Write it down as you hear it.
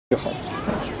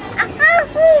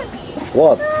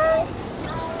What?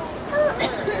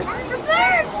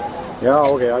 Yeah,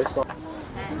 okay, I saw.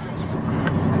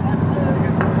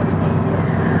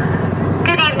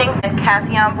 Good evening, and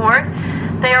Kathy on board.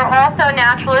 They are also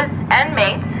naturalists and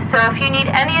mates, so if you need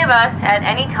any of us at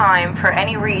any time for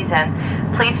any reason,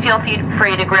 please feel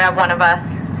free to grab one of us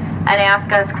and ask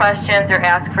us questions or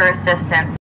ask for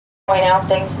assistance. Point out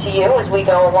things to you as we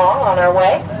go along on our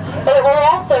way, but it will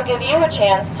also give you a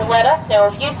chance to let us know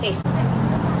if you see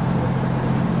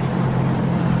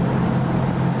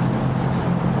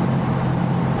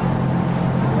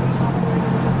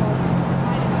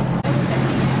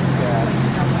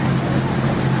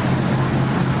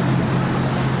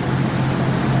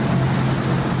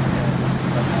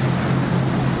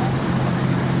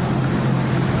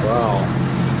Wow.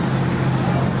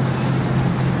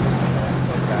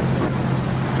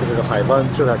 这个海湾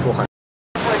正在出海。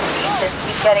 beaches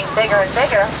keep getting bigger and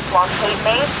bigger, while Cape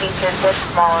May's beaches get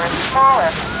smaller and smaller.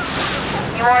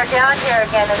 You are down here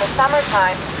again in the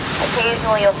summertime.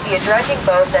 Occasionally you'll see a dredging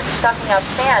boat that's sucking up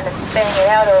sand and spinning it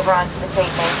out over onto the Cape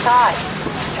May side,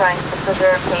 trying to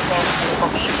preserve Cape May's beautiful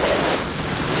beaches.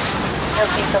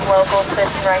 You'll see some locals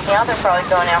fishing right now. They're probably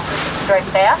going after some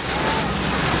striped bass.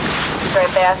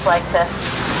 Striped bass like to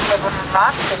live on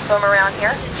rocks. They swim around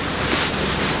here.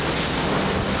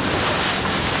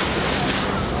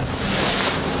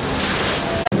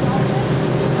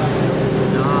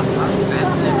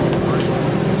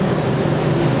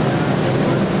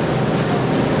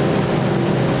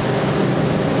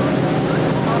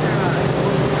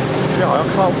这好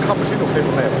像看不清楚配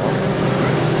不配了。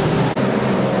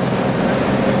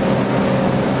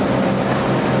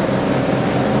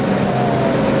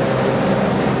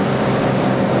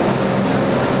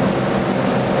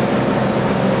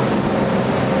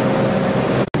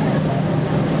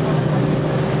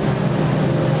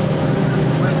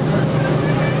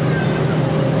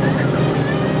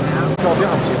 照片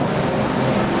还不行。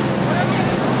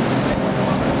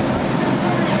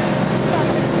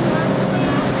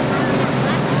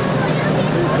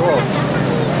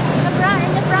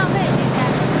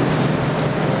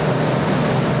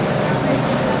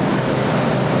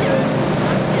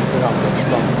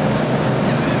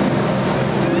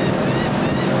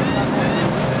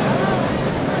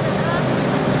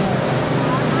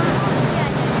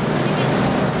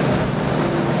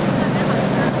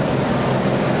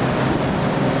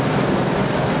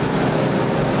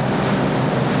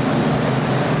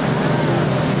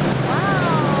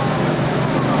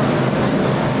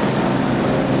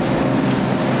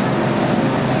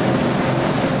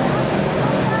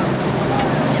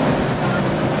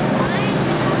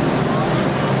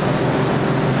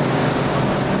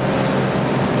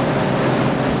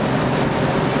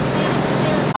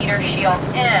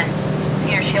Inn.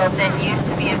 Peter Shield's Inn used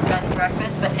to be a bed and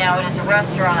breakfast, but now it is a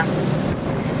restaurant.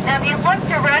 Now if you look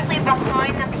directly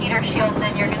behind the Peter Shield's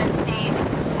Inn, you're going to see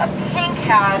a pink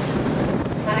house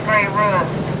with a gray roof.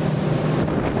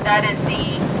 That is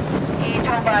the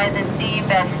Angel by the Sea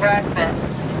bed and breakfast.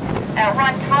 At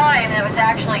one time, there was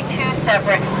actually two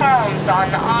separate homes on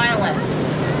the island.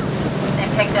 They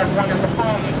picked up one of the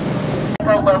homes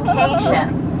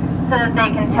location, so that they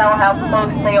can tell how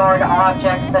close they are to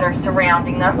objects that are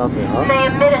surrounding them. They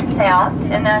emit a sound,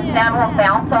 and that sound will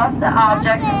bounce off the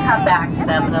objects and come back to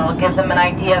them, and it'll give them an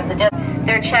idea of the distance.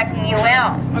 They're checking you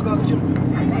out.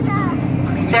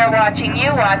 They're watching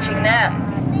you, watching them.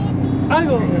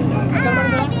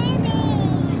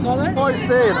 You saw that? Oh, I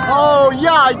see it. Oh,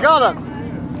 yeah, I got it.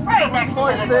 Right next to Oh,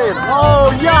 I the see boat. it.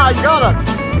 Oh, yeah, I got it.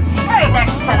 Right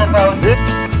next to the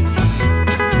boat.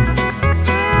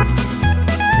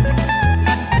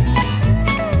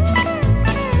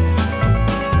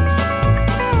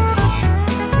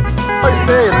 I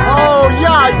see it. Oh,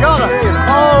 yeah, I got it.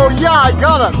 Oh, yeah, I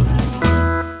got it.